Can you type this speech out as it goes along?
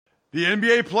The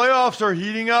NBA playoffs are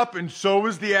heating up, and so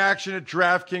is the action at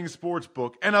DraftKings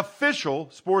Sportsbook, an official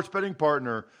sports betting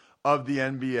partner of the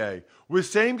NBA. With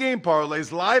same-game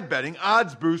parlays, live betting,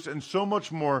 odds boosts, and so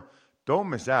much more, don't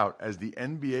miss out as the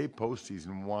NBA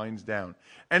postseason winds down.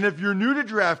 And if you're new to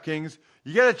DraftKings,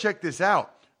 you got to check this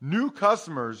out. New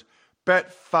customers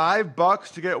bet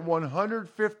 $5 to get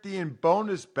 $150 in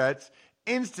bonus bets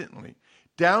instantly.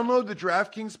 Download the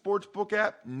DraftKings Sportsbook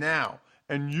app now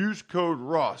and use code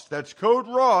Ross. That's code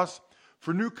Ross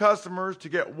for new customers to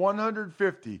get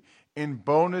 $150 in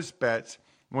bonus bets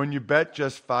when you bet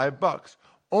just $5.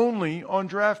 Only on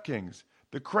DraftKings.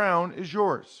 The crown is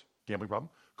yours. Gambling problem?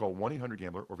 Call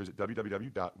 1-800-GAMBLER or visit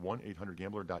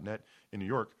www.1800gambler.net. In New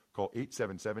York, call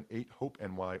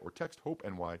 877-8-HOPE-NY or text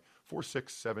HOPE-NY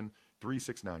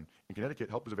 467-369. In Connecticut,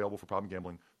 help is available for problem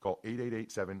gambling. Call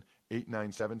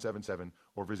 888-7-897-7777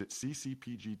 or visit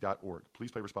ccpg.org. Please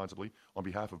play responsibly on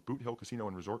behalf of Boot Hill Casino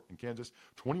and Resort in Kansas.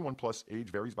 21 plus, age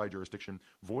varies by jurisdiction.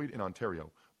 Void in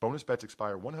Ontario. Bonus bets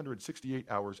expire 168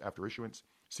 hours after issuance.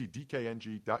 See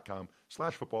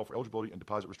dkng.com/football for eligibility and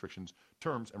deposit restrictions,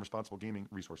 terms, and responsible gaming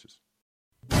resources.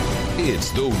 It's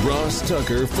the Ross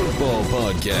Tucker Football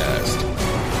Podcast.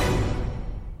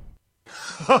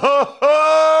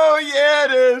 Oh, yeah,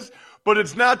 it is. But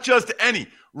it's not just any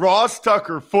Ross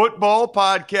Tucker Football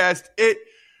Podcast. It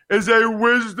is a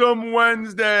Wisdom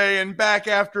Wednesday. And back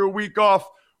after a week off,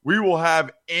 we will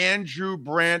have Andrew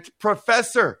Brandt,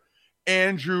 Professor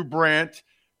Andrew Brandt.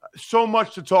 So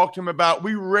much to talk to him about.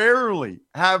 We rarely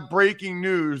have breaking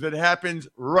news that happens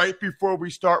right before we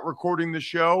start recording the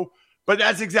show. But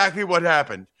that's exactly what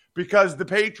happened because the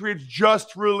Patriots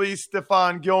just released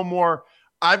Stephon Gilmore.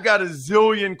 I've got a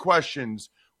zillion questions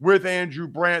with Andrew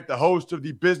Brandt, the host of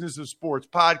the Business of Sports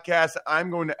podcast. I'm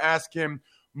going to ask him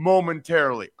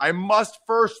momentarily. I must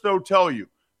first, though, tell you,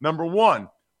 number one,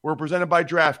 we're presented by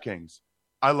DraftKings.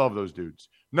 I love those dudes.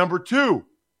 Number two,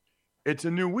 it's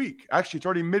a new week. Actually, it's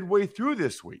already midway through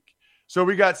this week. So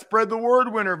we got Spread the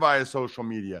Word winner via social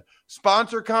media,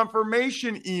 sponsor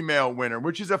confirmation email winner,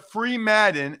 which is a free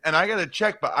Madden. And I got to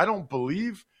check, but I don't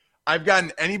believe I've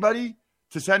gotten anybody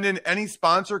to send in any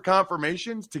sponsor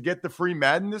confirmations to get the free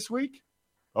Madden this week.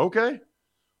 Okay.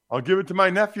 I'll give it to my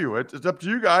nephew. It's up to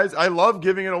you guys. I love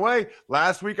giving it away.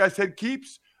 Last week I said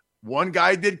keeps. One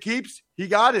guy did keeps. He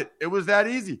got it. It was that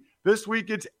easy. This week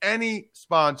it's any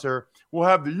sponsor. We'll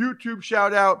have the YouTube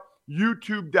shout out,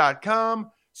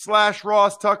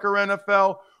 youtube.com/Ross Tucker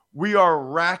NFL. We are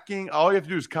racking. All you have to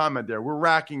do is comment there. We're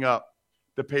racking up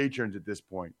the patrons at this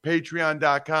point.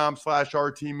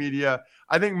 Patreon.com/RT Media.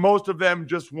 I think most of them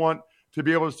just want to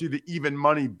be able to see the even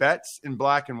money bets in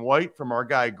black and white from our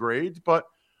guy Grades, but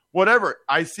whatever.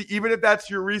 I see, even if that's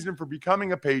your reason for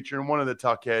becoming a patron, one of the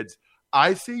Tuckheads,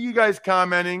 I see you guys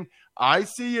commenting. I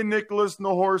see you, Nicholas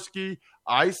Nahorski.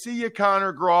 I see you,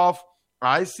 Connor Groff.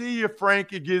 I see you, Frank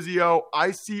Igizio.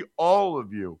 I see all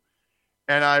of you.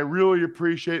 And I really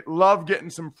love getting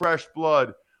some fresh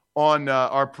blood on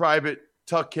our private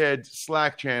Tuckhead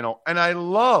Slack channel. And I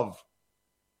love,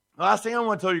 last thing I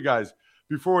want to tell you guys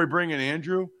before we bring in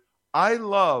Andrew, I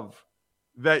love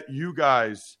that you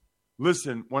guys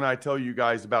listen when I tell you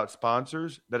guys about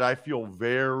sponsors that I feel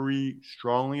very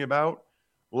strongly about,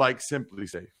 like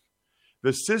SimpliSafe.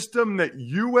 The system that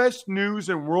U.S. News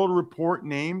and World Report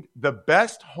named the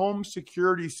best home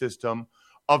security system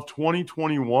of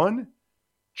 2021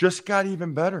 just got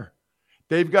even better.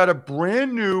 They've got a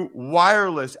brand new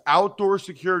wireless outdoor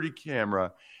security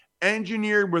camera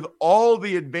engineered with all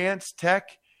the advanced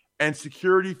tech and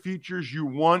security features you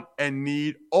want and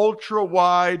need. Ultra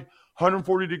wide,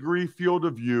 140-degree field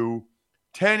of view,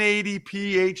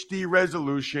 1080p HD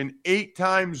resolution,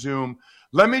 8x zoom.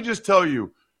 Let me just tell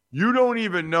you, you don't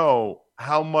even know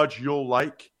how much you'll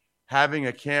like having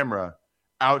a camera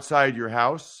outside your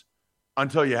house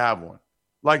until you have one.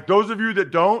 Like those of you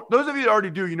that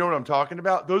already do, you know what I'm talking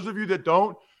about. Those of you that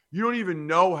don't, you don't even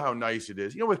know how nice it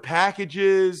is. You know, with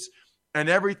packages and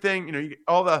everything, you know,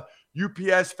 all the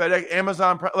UPS, FedEx,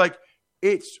 Amazon, like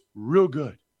it's real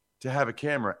good to have a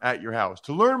camera at your house.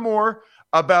 To learn more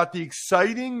about the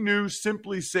exciting new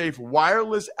SimpliSafe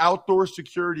wireless outdoor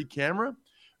security camera,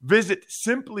 visit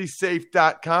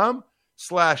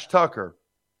simplysafe.com/Tucker.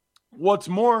 What's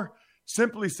more,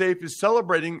 SimpliSafe is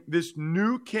celebrating this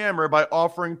new camera by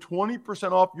offering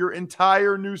 20% off your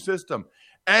entire new system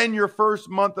and your first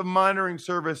month of monitoring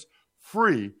service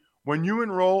free when you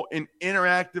enroll in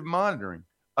interactive monitoring.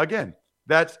 Again,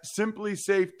 that's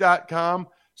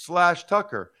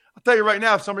simplysafe.com/Tucker. I'll tell you right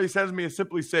now, if somebody sends me a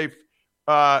SimpliSafe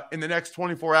in the next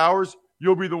 24 hours,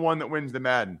 you'll be the one that wins the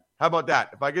Madden. How about that?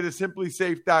 If I get a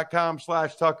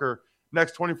simplysafe.com/Tucker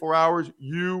next 24 hours,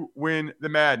 you win the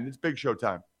Madden. It's Big Show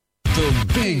time.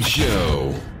 The Big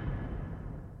Show.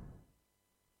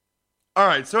 All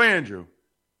right, so Andrew,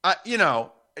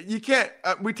 you can't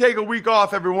we take a week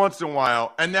off every once in a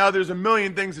while, and now there's a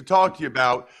million things to talk to you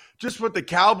about, just what the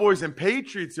Cowboys and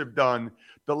Patriots have done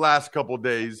the last couple of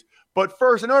days. But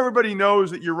first, I know everybody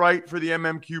knows that you write for the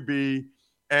MMQB,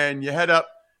 and you head up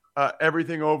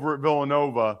everything over at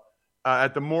Villanova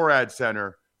at the Morad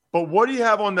Center. But what do you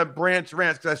have on the Branch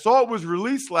Rants? Because I saw it was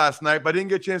released last night, but I didn't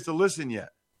get a chance to listen yet.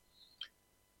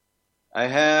 I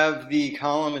have the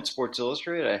column at Sports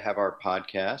Illustrated. I have our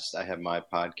podcast. I have my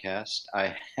podcast.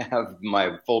 I have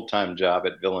my full-time job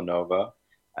at Villanova.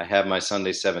 I have my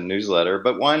Sunday 7 newsletter.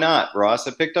 But why not, Ross?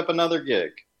 I picked up another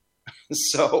gig.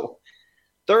 So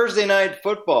Thursday Night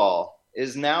Football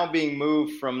is now being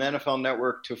moved from the NFL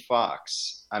Network to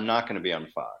Fox. I'm not going to be on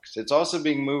Fox. It's also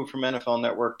being moved from NFL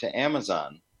Network to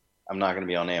Amazon. I'm not going to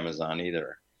be on Amazon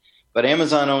either. But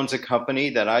Amazon owns a company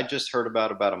that I just heard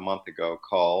about a month ago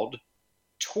called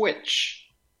Twitch.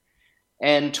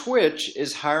 And Twitch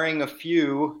is hiring a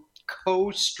few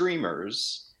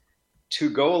co-streamers to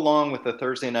go along with the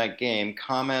Thursday night game,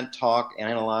 comment, talk,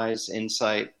 analyze,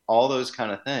 insight, all those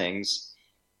kind of things.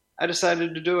 I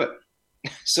decided to do it.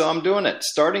 So I'm doing it.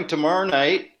 Starting tomorrow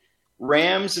night,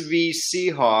 Rams v.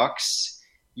 Seahawks.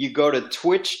 You go to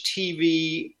Twitch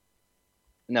TV.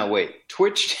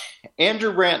 Twitch,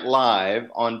 Andrew Brandt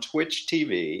Live on Twitch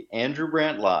TV, Andrew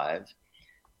Brandt Live.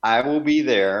 I will be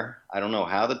there. I don't know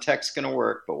how the tech's going to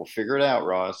work, but we'll figure it out,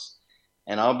 Ross.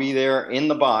 And I'll be there in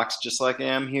the box, just like I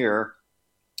am here,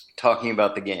 talking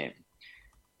about the game.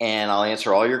 And I'll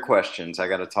answer all your questions. I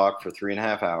got to talk for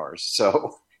 3.5 hours.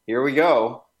 So here we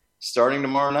go. Starting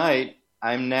tomorrow night,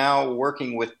 I'm now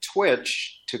working with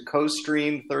Twitch to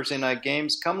co-stream Thursday night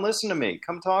games. Come listen to me.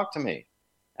 Come talk to me.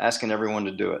 Asking everyone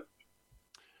to do it.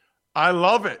 I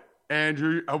love it,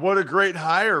 Andrew. What a great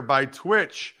hire by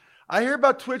Twitch. I hear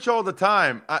about Twitch all the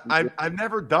time. I've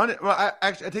never done it. Well,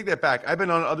 I take that back. I've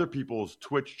been on other people's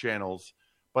Twitch channels,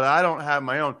 but I don't have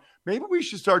my own. Maybe we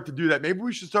should start to do that. Maybe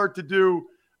we should start to do,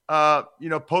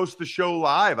 post the show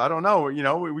live. I don't know.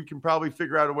 We can probably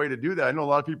figure out a way to do that. I know a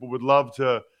lot of people would love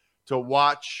to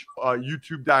watch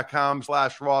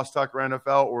youtube.com/Ross Tucker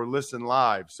NFL or listen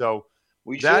live. So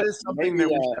that is something that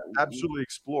we should absolutely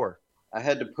explore. I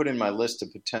had to put in my list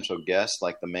of potential guests,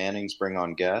 like the Mannings bring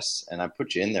on guests, and I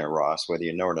put you in there, Ross, whether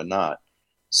you know it or not.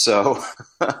 So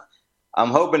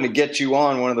I'm hoping to get you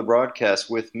on one of the broadcasts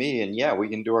with me, and we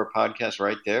can do our podcast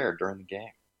right there during the game.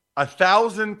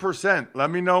 1,000%. Let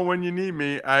me know when you need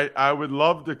me. I would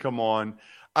love to come on.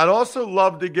 I'd also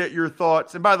love to get your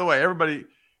thoughts. And by the way, everybody,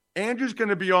 Andrew's going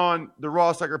to be on the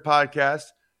Ross Tucker podcast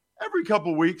every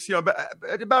couple weeks,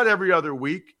 about every other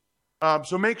week.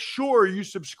 So make sure you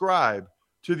subscribe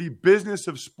to the Business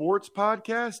of Sports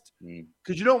podcast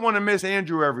because you don't want to miss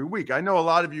Andrew every week. I know a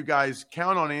lot of you guys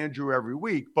count on Andrew every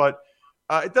week, but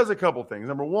it does a couple things.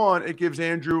 Number one, it gives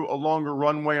Andrew a longer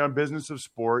runway on Business of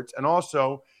Sports, and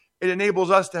also it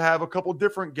enables us to have a couple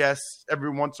different guests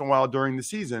every once in a while during the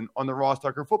season on the Ross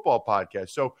Tucker Football Podcast.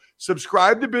 So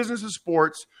subscribe to Business of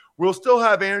Sports. We'll still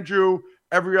have Andrew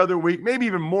every other week, maybe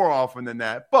even more often than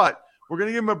that, but we're going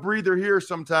to give him a breather here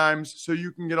sometimes so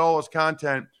you can get all his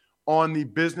content on the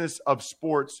Business of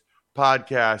Sports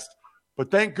podcast.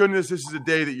 But thank goodness this is the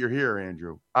day that you're here,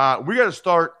 Andrew. We got to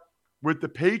start with the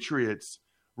Patriots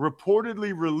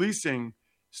reportedly releasing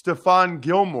Stephon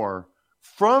Gilmore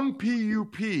from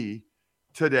PUP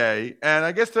today. And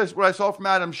I guess that's what I saw from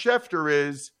Adam Schefter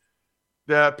is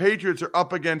the Patriots are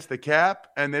up against the cap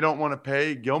and they don't want to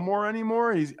pay Gilmore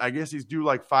anymore. I guess he's due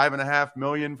like $5.5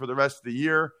 million for the rest of the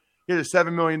year. He had a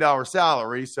 $7 million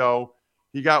salary, so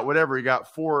he got whatever. He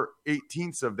got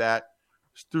 4/18 of that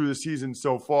through the season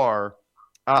so far.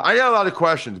 I got a lot of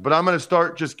questions, but I'm going to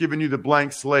start just giving you the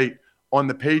blank slate on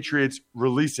the Patriots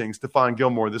releasing Stephon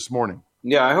Gilmore this morning.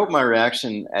 Yeah, I hope my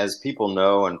reaction, as people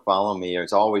know and follow me,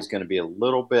 is always going to be a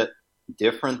little bit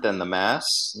different than the mass.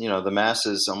 The mass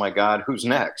is, oh my God, who's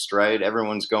next, right?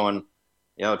 Everyone's going,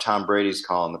 Tom Brady's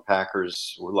calling. The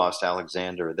Packers, we lost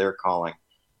Alexander, they're calling.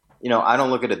 I don't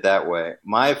look at it that way.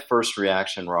 My first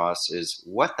reaction, Ross, is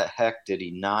what the heck did he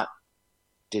not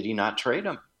trade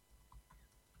him?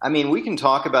 I mean, we can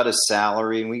talk about his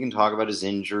salary and we can talk about his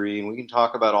injury and we can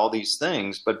talk about all these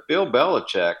things, but Bill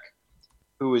Belichick,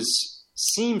 who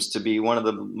seems to be one of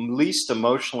the least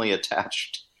emotionally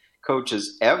attached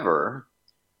coaches ever,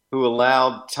 who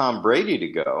allowed Tom Brady to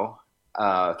go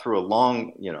through a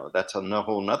long, that's a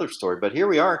whole nother story. But here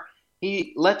we are.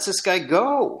 He lets this guy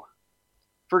go.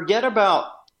 Forget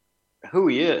about who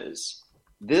he is.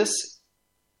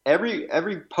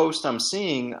 Every post I'm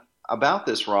seeing, about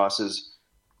this, Ross, is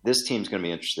this team's going to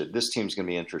be interested. This team's going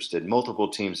to be interested. Multiple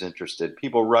teams interested.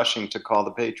 People rushing to call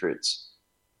the Patriots.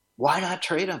 Why not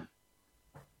trade him?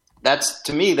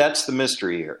 To me, that's the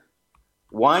mystery here.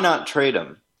 Why not trade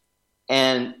him?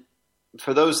 And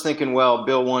for those thinking, well,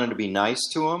 Bill wanted to be nice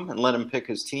to him and let him pick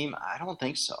his team, I don't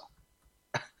think so.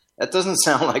 That doesn't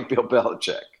sound like Bill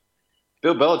Belichick.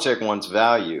 Bill Belichick wants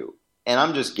value. And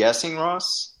I'm just guessing,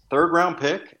 Ross, third-round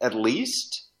pick at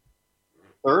least?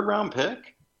 Third-round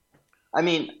pick? I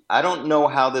mean, I don't know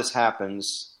how this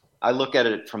happens. I look at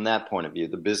it from that point of view,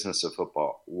 the business of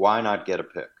football. Why not get a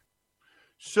pick?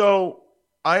 So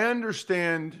I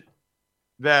understand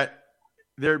that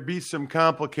there'd be some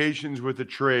complications with the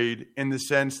trade in the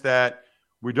sense that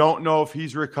we don't know if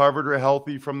he's recovered or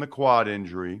healthy from the quad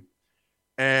injury.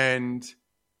 And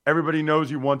everybody knows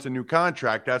he wants a new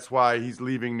contract. That's why he's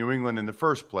leaving New England in the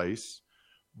first place.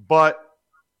 But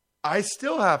I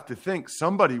still have to think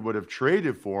somebody would have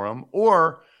traded for him.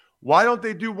 Or why don't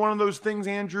they do one of those things,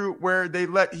 Andrew, where they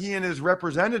let he and his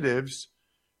representatives,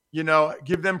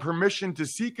 give them permission to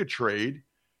seek a trade?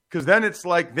 Because then it's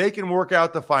like they can work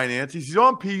out the finances. He's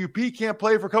on PUP, can't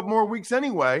play for a couple more weeks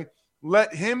anyway.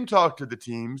 Let him talk to the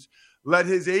teams. Let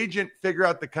his agent figure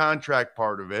out the contract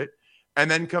part of it. And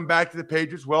then come back to the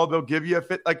Patriots. Well, they'll give you a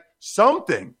fit, like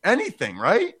something, anything,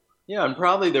 right? Yeah, and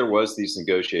probably there was these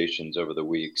negotiations over the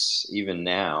weeks, even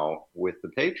now, with the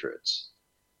Patriots.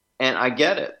 And I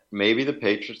get it. Maybe the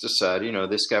Patriots decide,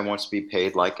 this guy wants to be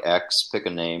paid like X, pick a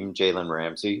name, Jalen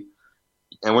Ramsey,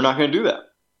 and we're not going to do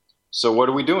that. So what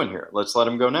are we doing here? Let's let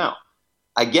him go now.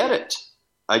 I get it.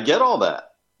 I get all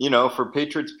that. For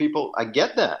Patriots people, I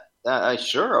get that.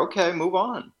 Sure, okay, move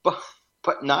on.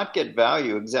 But not get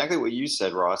value. Exactly what you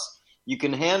said, Ross. You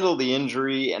can handle the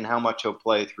injury and how much he'll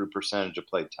play through percentage of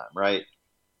play time, right?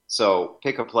 So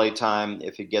pick a play time.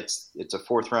 If it's a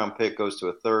fourth-round pick, goes to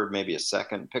a third, maybe a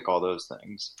second. Pick all those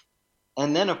things.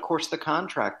 And then, of course, the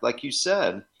contract. Like you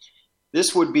said,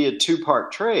 this would be a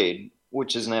two-part trade,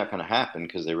 which is not going to happen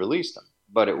because they released him.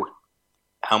 But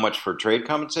how much for trade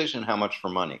compensation, how much for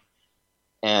money?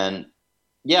 And,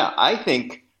 yeah, I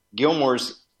think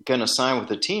Gilmore's going to sign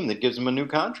with a team that gives him a new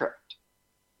contract,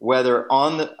 whether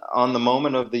on the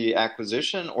moment of the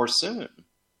acquisition or soon.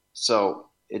 So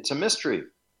it's a mystery.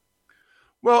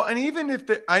 Well, and even if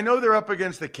I know they're up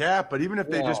against the cap, but even if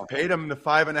they just paid him the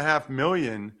 $5.5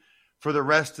 million for the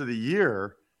rest of the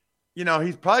year,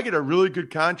 he's probably get a really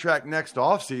good contract next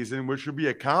offseason, which would be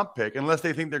a comp pick, unless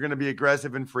they think they're going to be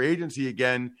aggressive in free agency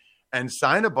again and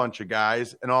sign a bunch of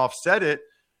guys and offset it.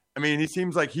 I mean, he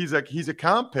seems like he's a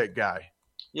comp pick guy.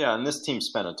 Yeah, and this team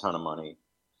spent a ton of money.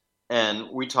 And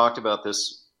we talked about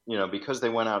this, because they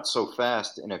went out so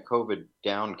fast in a COVID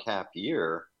down cap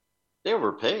year, they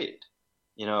overpaid,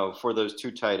 for those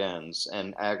two tight ends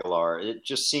and Aguilar. It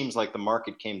just seems like the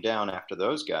market came down after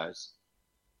those guys.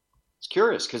 It's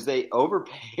curious because they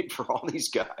overpaid for all these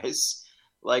guys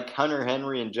like Hunter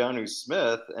Henry and Jonnu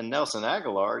Smith and Nelson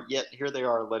Aguilar, yet here they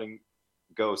are letting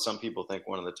go, some people think,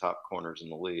 one of the top corners in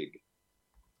the league.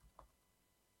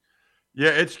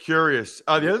 Yeah, it's curious.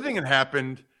 The other thing that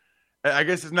happened, I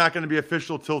guess it's not going to be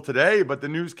official till today, but the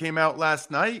news came out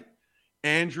last night.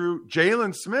 Andrew,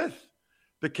 Jalen Smith,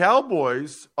 the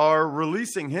Cowboys are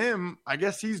releasing him. I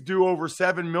guess he's due over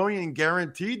 $7 million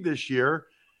guaranteed this year,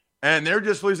 and they're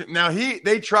just releasing. Now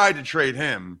they tried to trade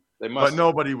him, but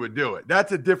nobody would do it.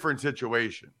 That's a different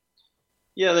situation.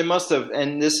 Yeah, they must have.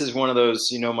 And this is one of those,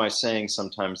 my saying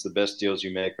sometimes the best deals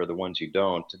you make are the ones you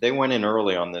don't. They went in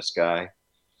early on this guy.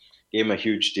 Gave him a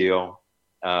huge deal.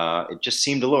 It just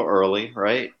seemed a little early,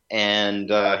 right? And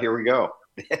here we go.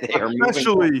 They are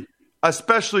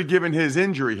especially given his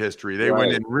injury history. They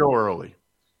went in real early.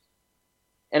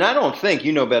 And I don't think,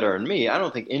 better than me, I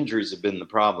don't think injuries have been the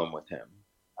problem with him.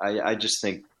 I just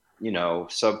think,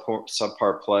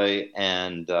 subpar play,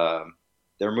 and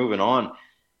they're moving on.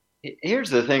 Here's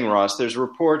the thing, Ross. There's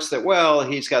reports that,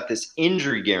 he's got this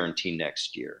injury guarantee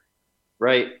next year,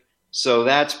 right? So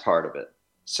that's part of it.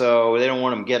 So they don't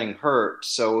want him getting hurt.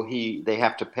 So they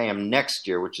have to pay him next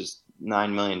year, which is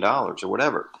 $9 million or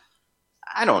whatever.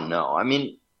 I don't know. I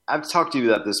mean, I've talked to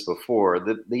you about this before.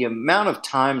 The amount of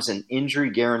times an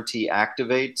injury guarantee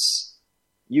activates,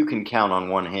 you can count on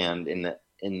one hand in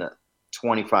the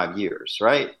 25 years,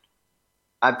 right?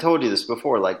 I've told you this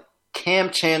before. Like Cam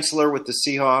Chancellor with the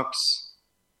Seahawks,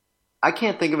 I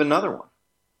can't think of another one.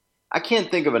 I can't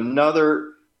think of another,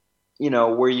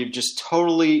 where you're just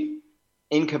totally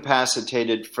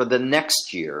incapacitated for the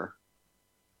next year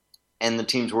and the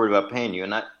team's worried about paying you.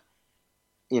 And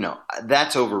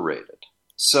that's overrated.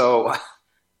 So,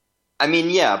 I mean,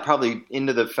 yeah, probably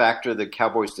into the factor of the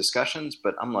Cowboys discussions,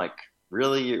 but I'm like,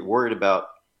 Really? You're worried about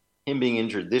him being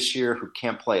injured this year, who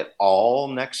can't play at all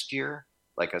next year,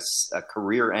 like a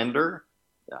career ender?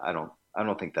 I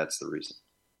don't think that's the reason.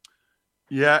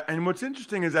 Yeah, and what's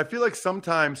interesting is I feel like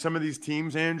sometimes some of these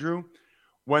teams, Andrew,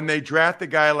 when they draft a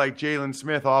guy like Jalen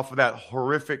Smith off of that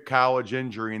horrific college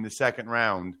injury in the second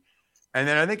round, and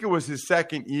then I think it was his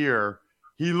second year,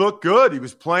 he looked good. He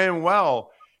was playing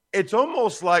well. It's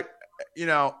almost like,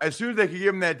 as soon as they could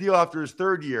give him that deal after his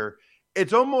third year,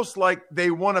 it's almost like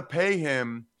they want to pay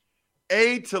him,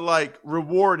 to like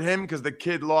reward him because the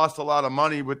kid lost a lot of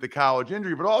money with the college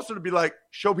injury, but also to be like,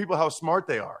 show people how smart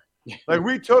they are. Like,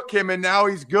 we took him and now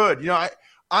he's good. I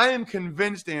am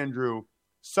convinced, Andrew,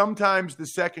 sometimes the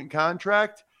second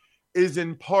contract is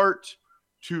in part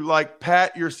to like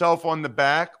pat yourself on the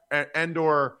back and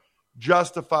or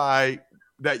justify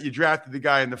that you drafted the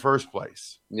guy in the first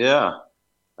place. Yeah,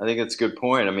 I think that's a good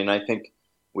point. I mean, I think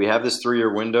we have this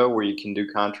 3-year window where you can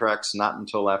do contracts not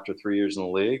until after 3 years in the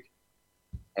league,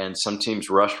 and some teams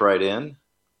rush right in.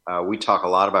 We talk a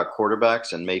lot about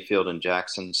quarterbacks, and Mayfield and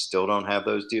Jackson still don't have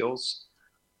those deals,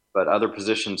 but other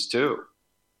positions too.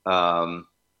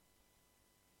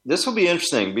 This will be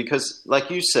interesting because, like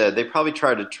you said, they probably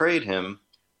tried to trade him.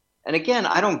 And again,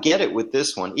 I don't get it with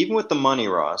this one. Even with the money,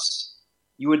 Ross,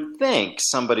 you would think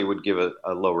somebody would give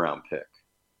a low-round pick,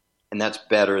 and that's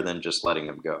better than just letting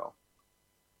him go.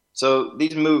 So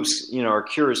these moves, are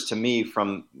curious to me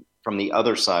from the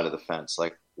other side of the fence.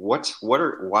 Like,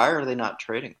 why are they not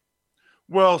trading?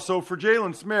 Well, so for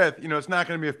Jalen Smith, it's not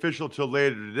going to be official till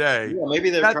later today. Yeah, maybe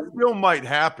that still might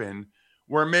happen,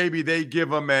 where maybe they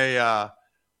give him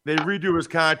they redo his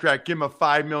contract, give him a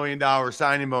 $5 million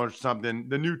signing bonus or something.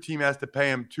 The new team has to pay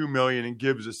him $2 million and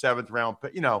gives a 7th round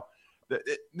pick.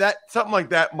 That something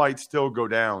like that might still go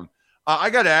down. I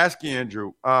got to ask you,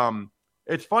 Andrew.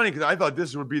 It's funny because I thought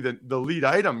this would be the lead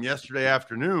item yesterday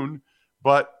afternoon,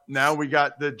 but now we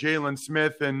got the Jalen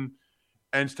Smith and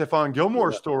Stephon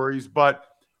Gilmore stories. But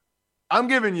I'm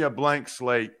giving you a blank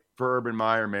slate for Urban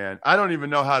Meyer, man. I don't even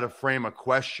know how to frame a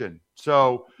question.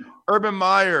 So Urban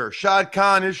Meyer, Shad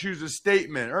Khan issues a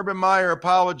statement. Urban Meyer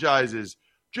apologizes.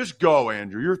 Just go,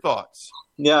 Andrew. Your thoughts.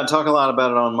 Yeah, I talk a lot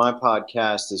about it on my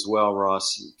podcast as well, Ross.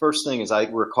 First thing is I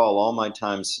recall all my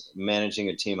times managing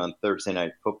a team on Thursday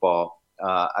Night Football.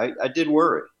 I did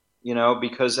worry,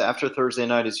 because after Thursday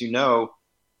night, as you know,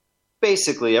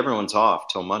 basically everyone's off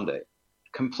till Monday.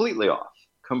 Completely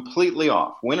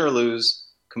off. Win or lose,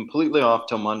 completely off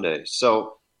till Monday.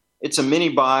 So it's a mini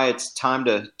bye. It's time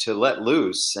to let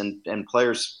loose and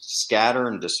players scatter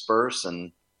and disperse,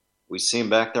 and we see them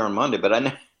back there on Monday.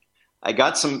 But I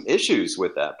got some issues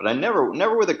with that, but I never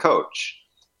with a coach.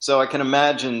 So I can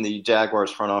imagine the Jaguars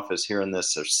front office hearing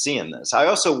this or seeing this. I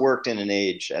also worked in an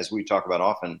age, as we talk about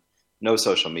often, no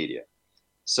social media.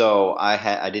 So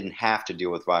I didn't have to deal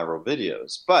with viral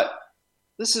videos. But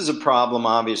this is a problem,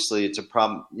 obviously. It's a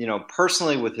problem,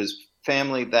 personally with his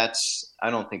family. I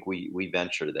don't think we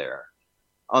venture there.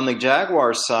 On the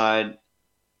Jaguars side,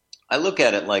 I look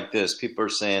at it like this. People are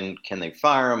saying, can they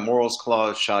fire him? Morals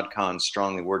clause, Shad Khan's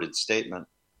strongly worded statement.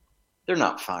 They're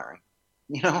not firing.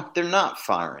 They're not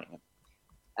firing him.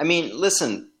 I mean,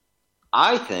 listen,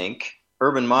 I think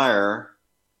Urban Meyer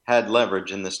had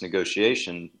leverage in this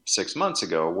negotiation 6 months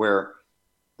ago where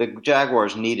the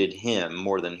Jaguars needed him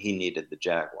more than he needed the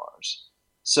Jaguars.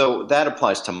 So that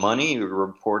applies to money. The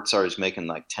reports are he's making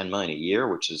like $10 million a year,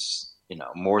 which is,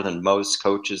 more than most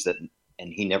coaches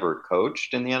and he never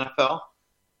coached in the NFL,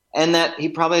 and that he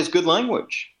probably has good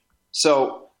language.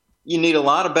 So you need a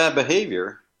lot of bad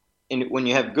behavior when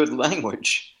you have good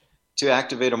language to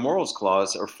activate a morals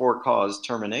clause or for-cause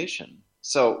termination.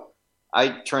 So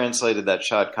I translated that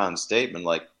Shad Khan statement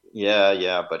like,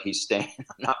 yeah, but he's staying.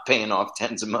 I'm not paying off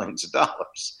tens of millions of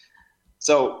dollars.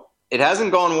 So it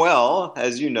hasn't gone well,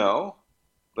 as you know,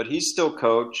 but he's still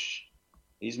coach.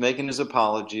 He's making his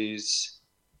apologies.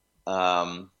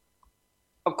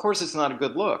 Of course, it's not a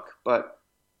good look, but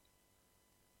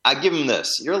I give him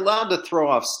this. You're allowed to throw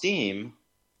off steam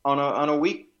on a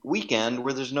weekend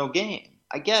where there's no game.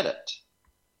 I get it.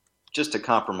 Just a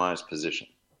compromised position.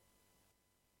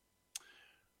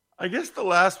 I guess the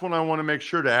last one I want to make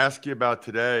sure to ask you about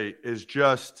today is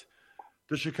just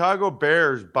the Chicago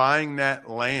Bears buying that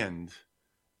land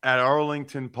at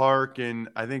Arlington Park in,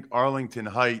 I think, Arlington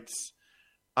Heights.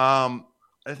 I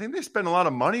think they spend a lot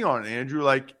of money on it, Andrew.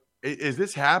 Like, is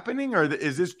this happening, or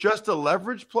is this just a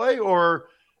leverage play, or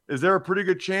is there a pretty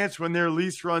good chance when their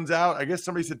lease runs out? I guess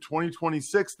somebody said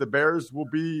 2026, the Bears will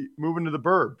be moving to the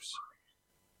burbs.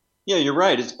 Yeah, you're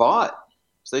right. It's bought.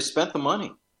 So they spent the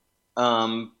money.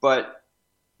 But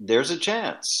there's a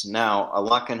chance. Now, a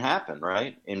lot can happen,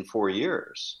 right? In 4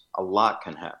 years, a lot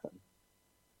can happen.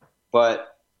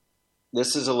 But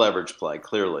this is a leverage play,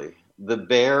 clearly. The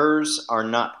Bears are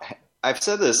not – I've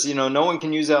said this, no one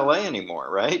can use LA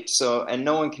anymore, right? And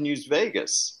no one can use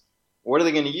Vegas. What are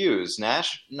they going to use?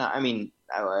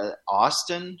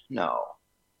 Austin? No.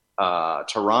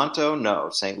 Toronto? No.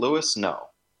 St. Louis? No.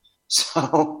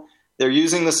 So they're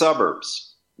using the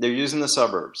suburbs.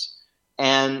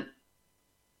 And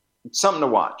something to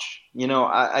watch.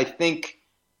 I think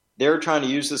they're trying to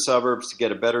use the suburbs to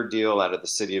get a better deal out of the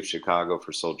city of Chicago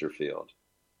for Soldier Field.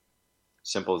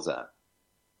 Simple as that.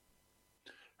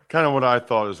 Kind of what I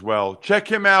thought as well. Check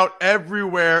him out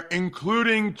everywhere,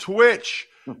 including Twitch.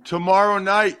 Tomorrow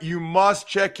night, you must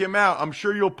check him out. I'm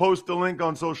sure you'll post the link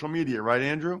on social media, right,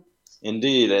 Andrew?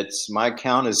 Indeed. My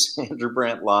account is Andrew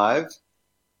Brandt Live,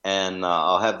 and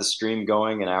I'll have the stream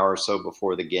going an hour or so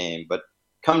before the game. But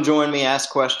come join me, ask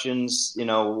questions.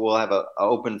 We'll have an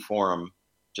open forum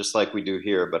just like we do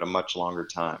here, but a much longer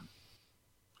time.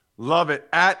 Love it.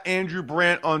 At Andrew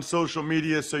Brandt on social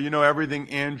media, so you know everything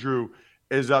Andrew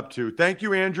is up to. Thank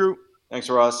you, Andrew. Thanks,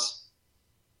 Ross.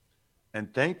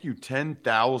 And thank you,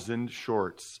 10,000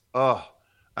 Shorts. I've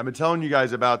been telling you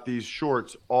guys about these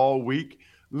shorts all week.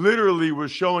 Literally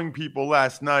was showing people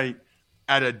last night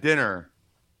at a dinner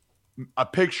a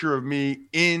picture of me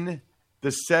in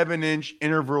the 7-inch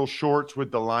interval shorts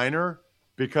with the liner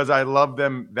because I love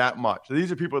them that much. So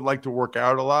these are people that like to work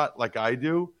out a lot like I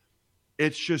do.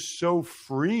 It's just so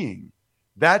freeing.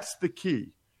 That's the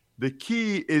key. The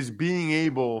key is being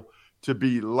able to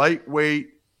be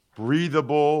lightweight,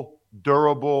 breathable,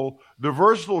 durable. The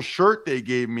versatile shirt they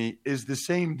gave me is the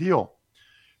same deal.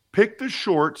 Pick the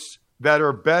shorts that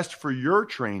are best for your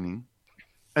training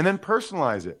and then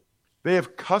personalize it. They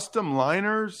have custom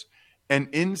liners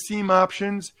and inseam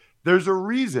options. There's a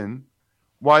reason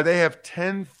why they have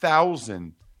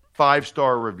 10,000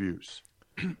 5-star reviews.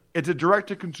 It's a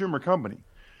direct-to-consumer company.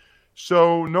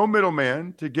 So no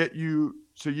middleman to get you.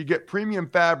 So you get premium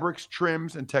fabrics,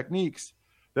 trims, and techniques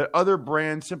that other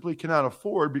brands simply cannot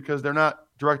afford because they're not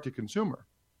direct-to-consumer.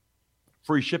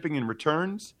 Free shipping and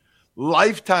returns,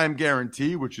 lifetime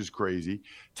guarantee, which is crazy.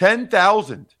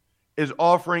 10,000 is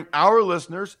offering our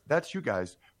listeners, that's you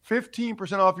guys,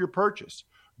 15% off your purchase.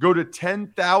 Go to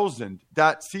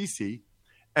 10,000.cc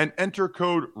and enter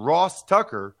code Ross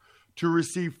Tucker to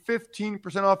receive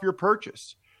 15% off your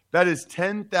purchase. That is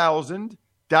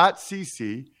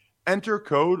 10,000.cc. Enter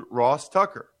code Ross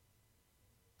Tucker.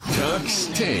 Tuck's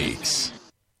Takes.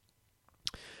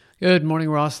 Good morning,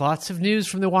 Ross. Lots of news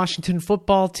from the Washington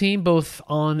football team, both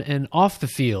on and off the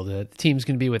field. The team's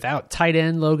going to be without tight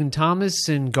end Logan Thomas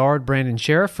and guard Brandon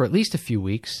Sheriff for at least a few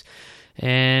weeks.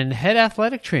 And head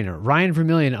athletic trainer Ryan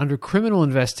Vermillion under criminal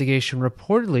investigation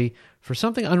reportedly for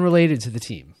something unrelated to the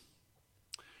team.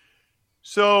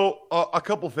 So a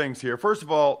couple things here. First of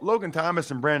all, Logan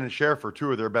Thomas and Brandon Sheriff are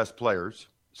two of their best players.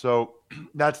 So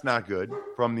that's not good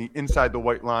from the inside the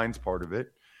white lines part of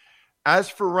it. As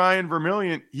for Ryan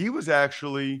Vermillion, he was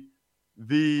actually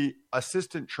the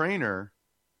assistant trainer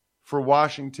for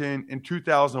Washington in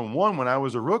 2001 when I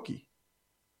was a rookie.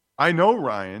 I know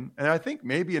Ryan, and I think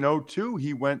maybe in 2002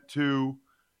 he went to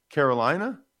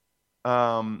Carolina.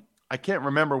 I can't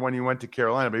remember when he went to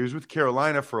Carolina, but he was with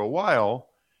Carolina for a while,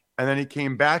 and then he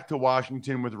came back to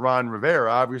Washington with Ron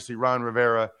Rivera. Obviously, Ron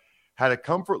Rivera had a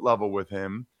comfort level with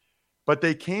him, but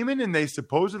they came in and they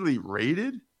supposedly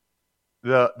raided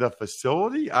the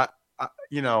facility.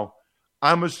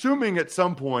 I'm assuming at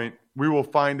some point we will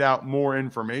find out more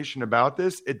information about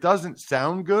this. It doesn't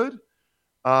sound good.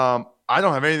 I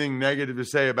don't have anything negative to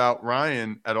say about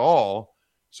Ryan at all,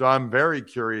 so I'm very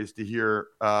curious to hear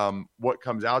what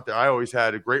comes out there. I always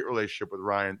had a great relationship with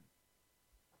Ryan.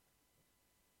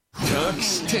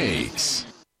 Tuck's Takes.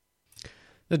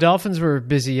 The Dolphins were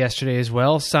busy yesterday as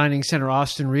well, signing center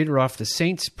Austin Reeder off the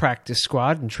Saints practice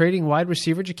squad and trading wide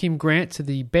receiver Jakeem Grant to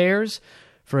the Bears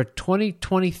for a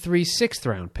 2023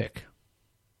 sixth-round pick.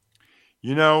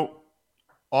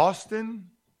 Austin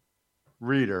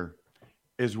Reeder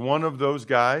is one of those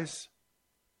guys.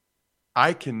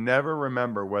 I can never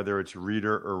remember whether it's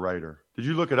Reeder or Ryder. Did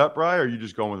you look it up, Bri, or are you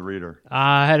just going with Reeder?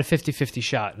 I had a 50-50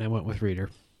 shot, and I went with Reeder.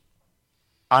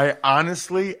 I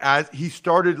honestly, as he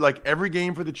started like every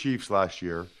game for the Chiefs last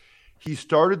year, he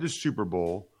started the Super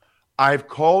Bowl. I've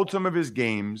called some of his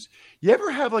games. You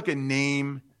ever have like a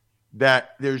name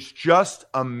that there's just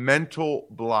a mental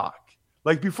block?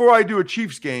 Like before I do a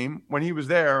Chiefs game, when he was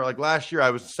there, like last year,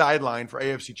 I was sidelined for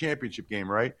AFC Championship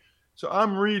game, right? So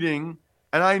I'm reading,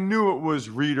 and I knew it was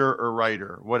Reeder or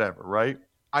Ryder, whatever, right?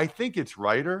 I think it's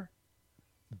Ryder,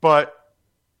 but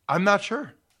I'm not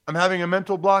sure. I'm having a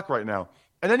mental block right now.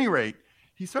 At any rate,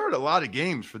 he started a lot of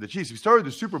games for the Chiefs. He started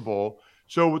the Super Bowl.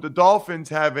 So with the Dolphins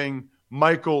having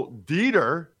Michael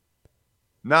Dieter,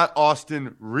 not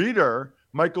Austin Reeder,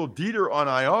 Michael Dieter on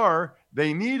IR,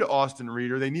 they need Austin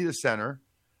Reeder. They need a center.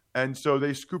 And so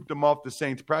they scooped him off the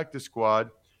Saints practice squad.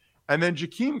 And then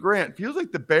Jakeem Grant, feels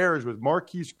like the Bears with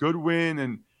Marquise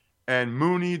Goodwin and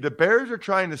Mooney, the Bears are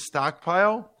trying to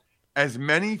stockpile as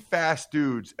many fast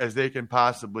dudes as they can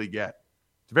possibly get.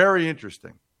 It's very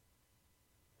interesting.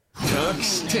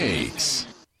 Tux Takes.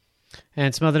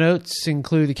 And some other notes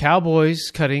include the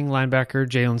Cowboys cutting linebacker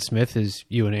Jalen Smith, as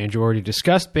you and Andrew already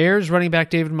discussed. Bears running back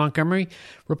David Montgomery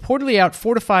reportedly out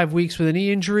 4 to 5 weeks with a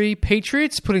knee injury.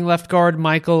 Patriots putting left guard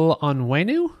Michael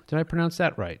Onwenu. Did I pronounce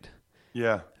that right?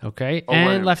 Yeah. Okay.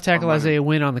 And left tackle Isaiah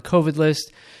Wynn on the COVID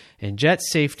list. And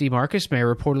Jets safety Marcus May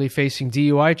reportedly facing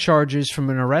DUI charges from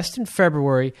an arrest in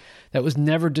February that was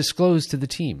never disclosed to the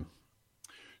team.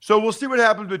 So we'll see what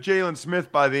happens with Jalen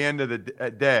Smith by the end of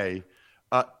the day.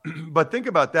 But think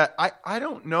about that. I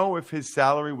don't know if his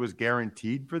salary was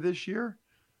guaranteed for this year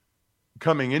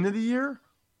coming into the year,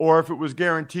 or if it was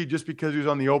guaranteed just because he was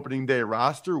on the opening day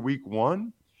roster week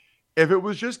 1. If it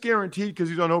was just guaranteed because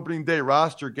he's on opening day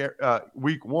roster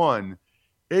week 1,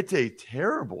 it's a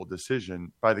terrible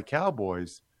decision by the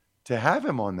Cowboys to have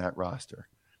him on that roster.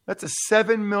 That's a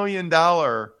 $7 million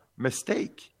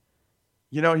mistake.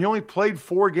 You know, he only played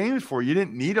 4 games for you. You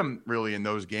didn't need him really in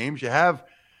those games. You have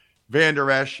Van Der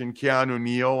Esch and Keanu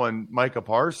Neal and Micah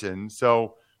Parsons.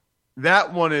 So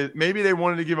that one is, maybe they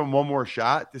wanted to give him one more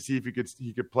shot to see if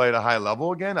he could play at a high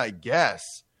level again, I guess.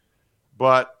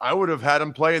 But I would have had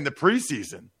him play in the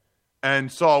preseason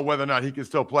and saw whether or not he could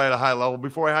still play at a high level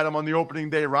before I had him on the opening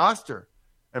day roster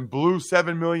and blew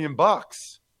 $7 million.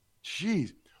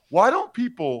 Jeez. Why don't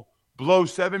people blow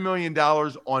 $7 million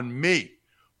on me?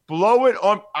 Blow it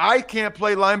on. I can't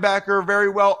play linebacker very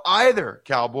well either,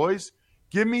 Cowboys.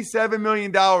 Give me $7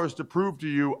 million to prove to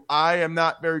you I am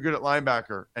not very good at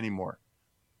linebacker anymore.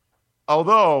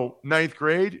 Although 9th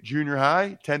grade, junior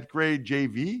high, 10th grade,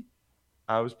 JV,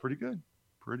 I was pretty good.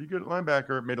 Pretty good at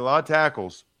linebacker. Made a lot of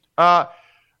tackles.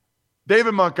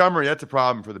 David Montgomery, that's a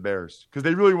problem for the Bears because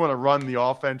they really want to run the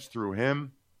offense through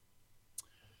him.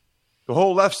 The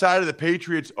whole left side of the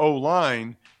Patriots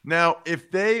O-line. Now,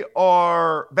 if they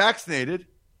are vaccinated,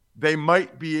 they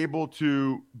might be able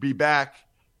to be back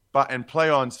and play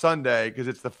on Sunday because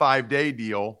it's the 5-day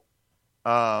deal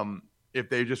if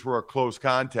they just were a close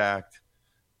contact,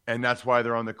 and that's why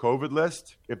they're on the COVID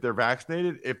list if they're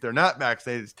vaccinated. If they're not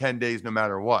vaccinated, it's 10 days no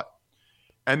matter what.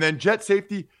 And then jet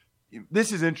safety,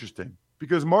 this is interesting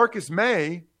because Marcus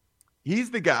May, he's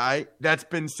the guy that's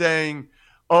been saying,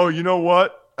 oh, you know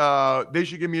what? They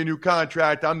should give me a new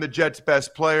contract. I'm the Jets'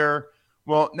 best player.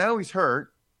 Well, now he's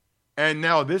hurt, and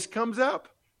now this comes up.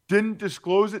 Didn't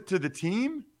disclose it to the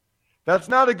team. That's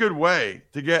not a good way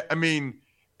to get. I mean,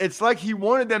 it's like he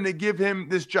wanted them to give him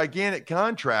this gigantic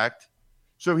contract,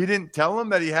 so he didn't tell them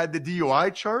that he had the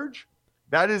DUI charge.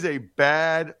 That is a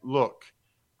bad look,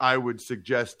 I would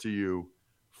suggest to you,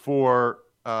 for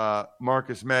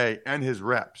Marcus May and his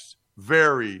reps.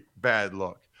 Very bad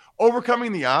look.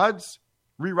 Overcoming the odds,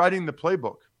 rewriting the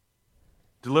playbook,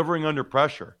 delivering under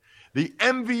pressure. The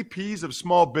MVPs of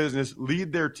small business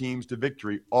lead their teams to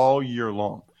victory all year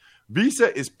long.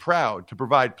 Visa is proud to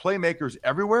provide playmakers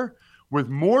everywhere with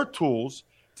more tools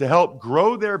to help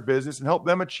grow their business and help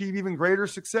them achieve even greater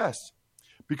success.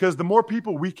 Because the more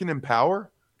people we can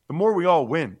empower, the more we all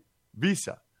win.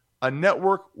 Visa, a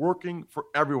network working for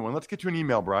everyone. Let's get to an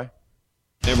email, Bri.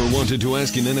 Ever wanted to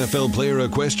ask an NFL player a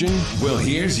question? Well,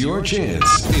 here's your chance.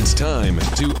 It's time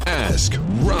to Ask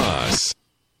Ross.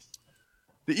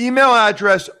 The email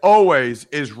address always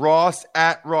is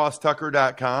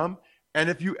ross@rosstucker.com. And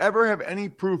if you ever have any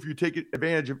proof you take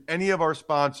advantage of any of our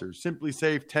sponsors, Simply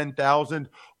Safe 10,000,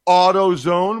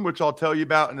 AutoZone, which I'll tell you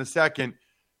about in a second,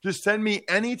 just send me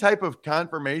any type of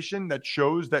confirmation that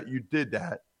shows that you did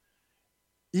that.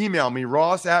 Email me,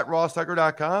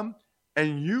 ross@rosstucker.com,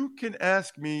 and you can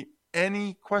ask me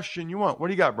any question you want. What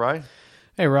do you got, Bri?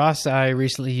 Hey, Ross, I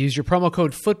recently used your promo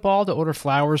code FOOTBALL to order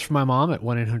flowers for my mom at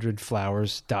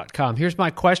 1-800-Flowers.com. Here's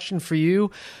my question for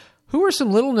you. Who are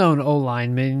some little-known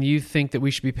O-linemen you think that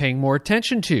we should be paying more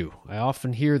attention to? I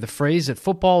often hear the phrase that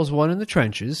football is won in the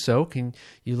trenches, so can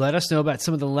you let us know about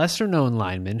some of the lesser-known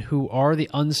linemen who are the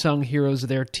unsung heroes of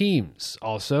their teams?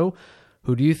 Also,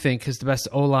 who do you think is the best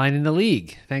O-line in the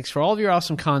league? Thanks for all of your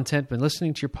awesome content. Been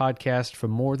listening to your podcast for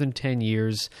more than 10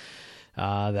 years.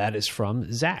 That is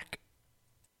from Zach.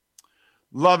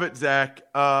 Love it, Zach.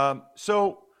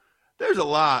 So there's a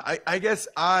lot. I guess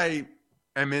I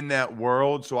am in that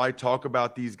world, so I talk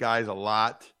about these guys a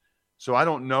lot. So I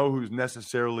don't know who's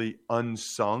necessarily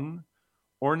unsung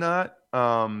or not.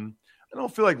 I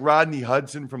don't feel like Rodney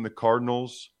Hudson from the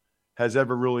Cardinals has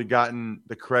ever really gotten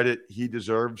the credit he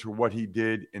deserves for what he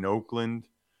did in Oakland.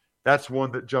 That's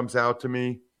one that jumps out to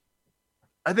me.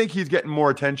 I think he's getting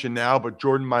more attention now, but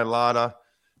Jordan Mailata,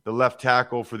 the left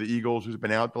tackle for the Eagles, who's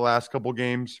been out the last couple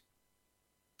games,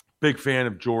 big fan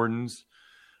of Jordan's.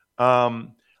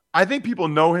 I think people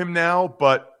know him now,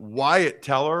 but Wyatt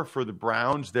Teller for the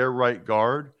Browns, their right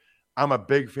guard, I'm a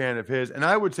big fan of his. And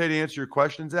I would say, to answer your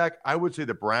question, Zach, I would say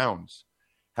the Browns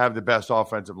have the best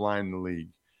offensive line in the league,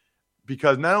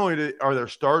 because not only are their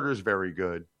starters very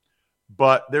good,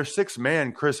 but their sixth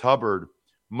man, Chris Hubbard,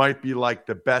 might be like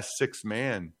the best sixth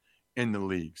man in the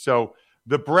league. So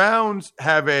the Browns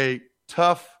have a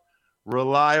tough,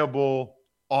 reliable,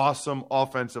 awesome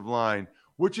offensive line,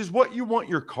 which is what you want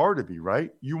your car to be,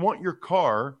 right? You want your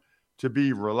car to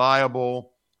be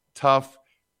reliable, tough,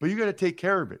 but you got to take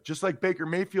care of it. Just like Baker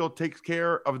Mayfield takes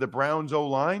care of the Browns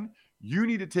O-line, you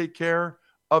need to take care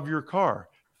of your car.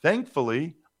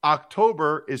 Thankfully,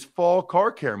 October is Fall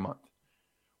Car Care Month,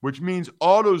 which means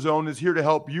AutoZone is here to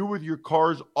help you with your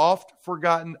car's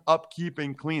oft-forgotten upkeep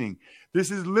and cleaning. This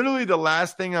is literally the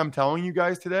last thing I'm telling you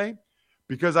guys today,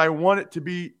 because I want it to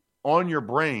be on your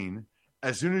brain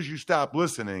as soon as you stop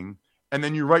listening, and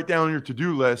then you write down on your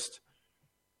to-do list,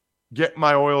 get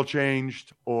my oil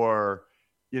changed, or,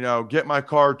 get my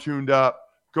car tuned up,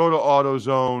 go to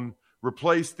AutoZone,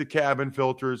 replace the cabin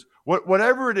filters,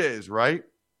 whatever it is, right?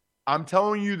 I'm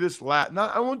telling you this last.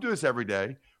 I won't do this every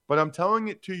day, but I'm telling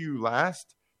it to you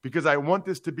last, because I want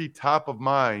this to be top of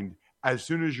mind as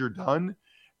soon as you're done.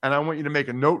 And I want you to make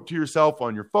a note to yourself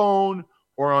on your phone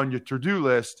or on your to-do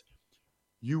list.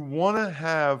 You want to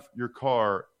have your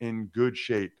car in good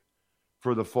shape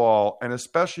for the fall, and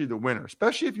especially the winter.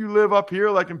 Especially if you live up here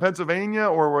like in Pennsylvania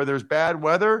or where there's bad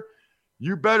weather,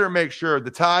 you better make sure the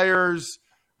tires,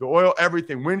 the oil,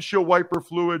 everything, windshield wiper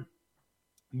fluid.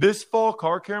 This Fall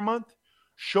Car Care Month,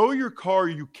 show your car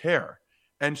you care,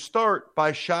 and start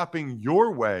by shopping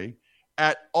your way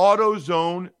at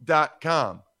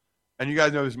AutoZone.com. And you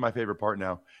guys know this is my favorite part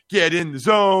now. Get in the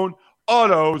zone,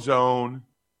 AutoZone.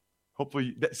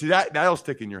 Hopefully, that'll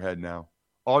stick in your head now.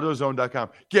 AutoZone.com.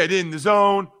 Get in the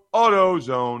zone,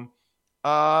 AutoZone.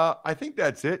 I think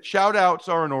that's it. Shout-outs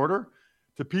are in order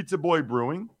to Pizza Boy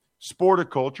Brewing,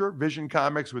 Sporticulture, Vision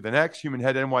Comics with an X,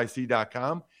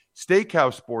 HumanHeadNYC.com,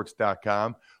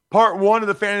 SteakhouseSports.com. Part 1 of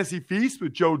the Fantasy Feast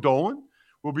with Joe Dolan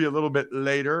will be a little bit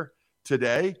later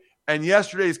today. And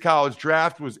yesterday's college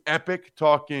draft was epic,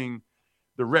 talking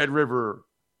the Red River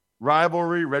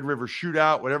rivalry, Red River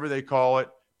shootout, whatever they call it,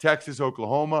 Texas,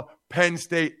 Oklahoma, Penn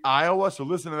State, Iowa. So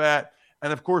listen to that.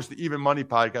 And, of course, the Even Money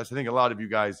podcast. I think a lot of you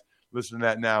guys listen to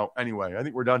that now. Anyway, I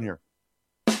think we're done here.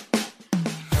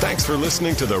 Thanks for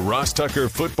listening to the Ross Tucker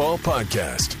Football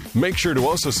Podcast. Make sure to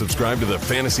also subscribe to the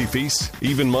Fantasy Feast,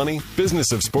 Even Money,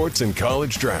 Business of Sports, and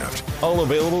College Draft. All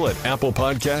available at Apple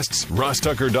Podcasts,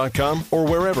 RossTucker.com, or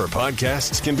wherever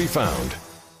podcasts can be found.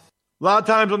 A lot of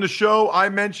times on the show, I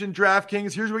mentioned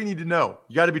DraftKings. Here's what you need to know.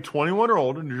 You got to be 21 or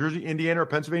older, New Jersey, Indiana, or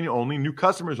Pennsylvania only. New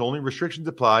customers only. Restrictions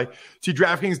apply. See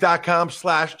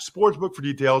DraftKings.com/sportsbook for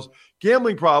details.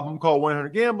 Gambling problem, call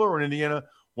 1-800-GAMBLER, or in Indiana,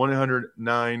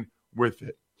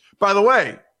 1-800-9-WITH-IT. By the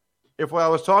way, if what I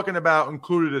was talking about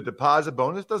included a deposit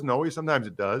bonus, doesn't always, sometimes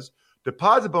it does.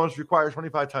 Deposit bonus requires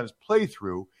 25 times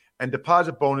playthrough, and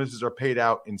deposit bonuses are paid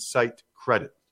out in site credit.